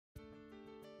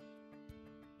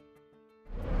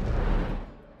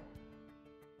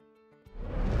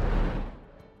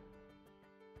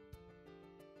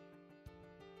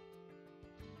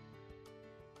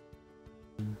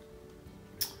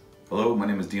Hello, my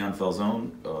name is Dion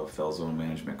Falzone of Falzone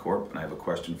Management Corp. And I have a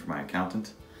question for my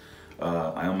accountant.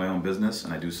 I own my own business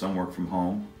and I do some work from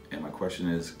home. And my question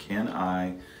is, can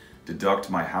I deduct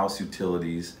my house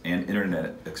utilities and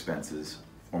internet expenses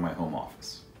for my home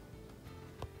office?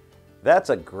 That's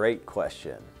a great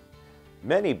question.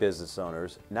 Many business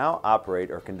owners now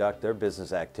operate or conduct their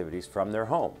business activities from their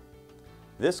home.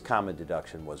 This common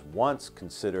deduction was once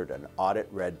considered an audit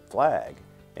red flag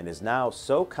and is now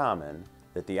so common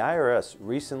that the IRS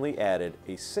recently added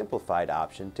a simplified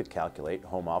option to calculate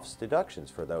home office deductions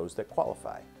for those that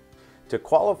qualify. To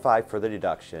qualify for the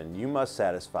deduction, you must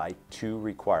satisfy two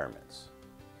requirements.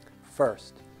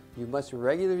 First, you must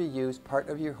regularly use part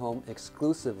of your home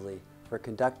exclusively for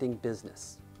conducting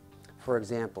business. For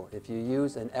example, if you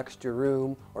use an extra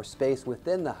room or space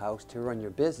within the house to run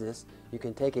your business, you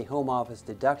can take a home office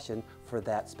deduction for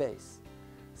that space.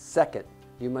 Second,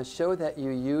 you must show that you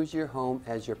use your home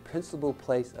as your principal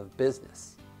place of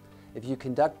business. If you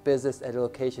conduct business at a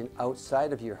location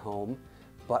outside of your home,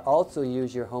 but also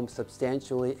use your home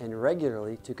substantially and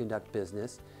regularly to conduct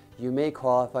business, you may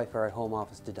qualify for a home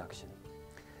office deduction.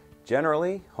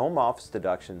 Generally, home office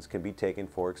deductions can be taken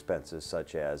for expenses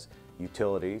such as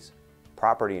utilities,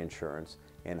 property insurance,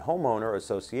 and homeowner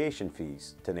association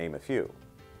fees, to name a few.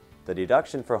 The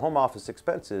deduction for home office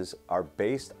expenses are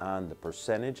based on the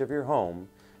percentage of your home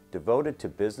devoted to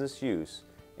business use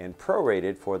and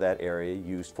prorated for that area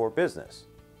used for business.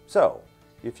 So,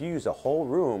 if you use a whole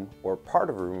room or part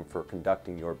of a room for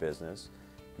conducting your business,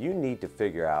 you need to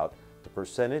figure out the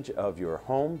percentage of your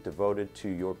home devoted to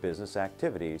your business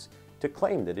activities to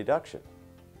claim the deduction.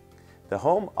 The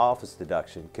home office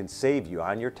deduction can save you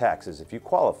on your taxes if you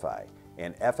qualify,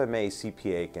 and FMA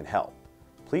CPA can help.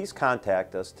 Please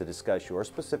contact us to discuss your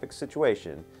specific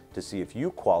situation to see if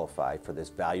you qualify for this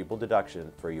valuable deduction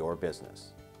for your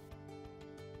business.